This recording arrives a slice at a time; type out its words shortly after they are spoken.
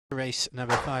Race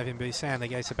number 5 in Busan. They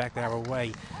go to back there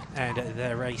away and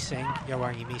they're racing.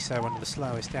 Yowangi Miso, one of the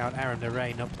slowest out. Aram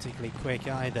Naray not particularly quick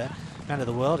either. Man of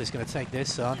the World is going to take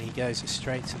this on. He goes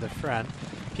straight to the front.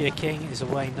 Pure King is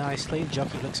away nicely. The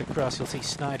jockey looks across. You'll see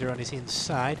Snyder on his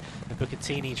inside. And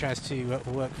Bucatini tries to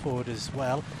work forward as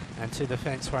well. And to the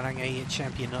fence, Warangi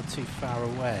champion not too far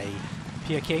away.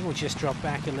 Pure King will just drop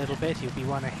back a little bit. He'll be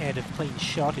one ahead of Clean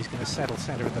Shot. He's going to settle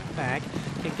centre of the pack.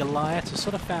 King Goliath has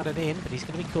sort of found it in, but he's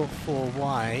going to be caught 4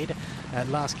 wide.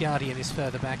 Last Guardian is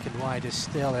further back and wider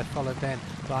still. They're followed then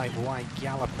by White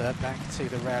Galloper. Back to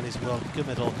the rail is World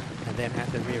Gummidal, and then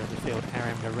at the rear of the field,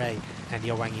 Aram Naray and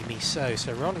Yowangi Miso.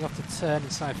 So rolling off the turn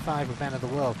inside 5 with Man of the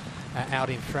World out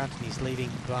in front, and he's leading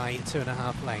by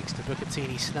 2.5 lengths to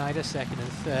Bucatini Snyder, second and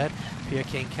third. Pure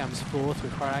King comes fourth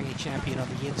with Warangi champion on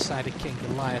the inside of King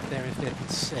Goliath there in 5th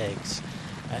and 6th.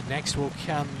 Next will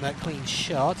come Clean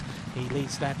Shot. He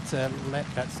leads that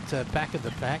back of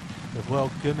the pack with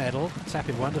World Gummidal.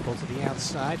 Tapping Wonderful to the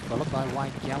outside, followed by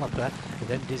White Galloper. And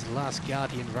then it is Last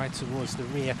Guardian right towards the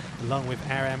rear, along with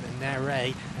Aram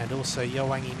Naray and also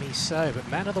Yowangi Miso. But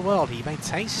Man of the World, he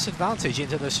maintains his advantage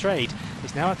into the straight.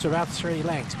 He's now up to about 3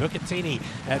 lengths. Bucatini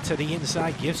to the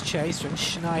inside, gives chase from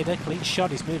Schneider. Clean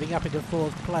Shot is moving up into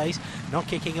 4th place. Not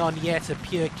kicking on yet a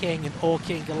Pure King or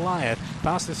King Goliath.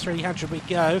 Past the 300 we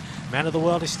go. Man of the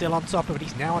World is still on top of it.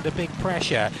 He's now under big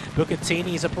pressure.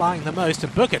 Bucatini is applying the most,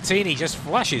 and Bucatini just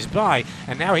flashes by,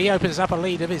 and now he opens up a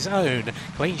lead of his own.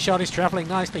 Clean Shot is travelling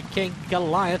nicely. King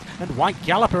Goliath and White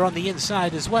Galloper on the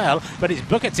inside as well, but it's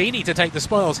Bucatini to take the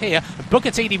spoils here.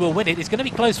 Bucatini will win it. It's going to be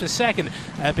close for second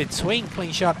between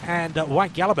Clean Shot and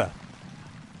White Galloper.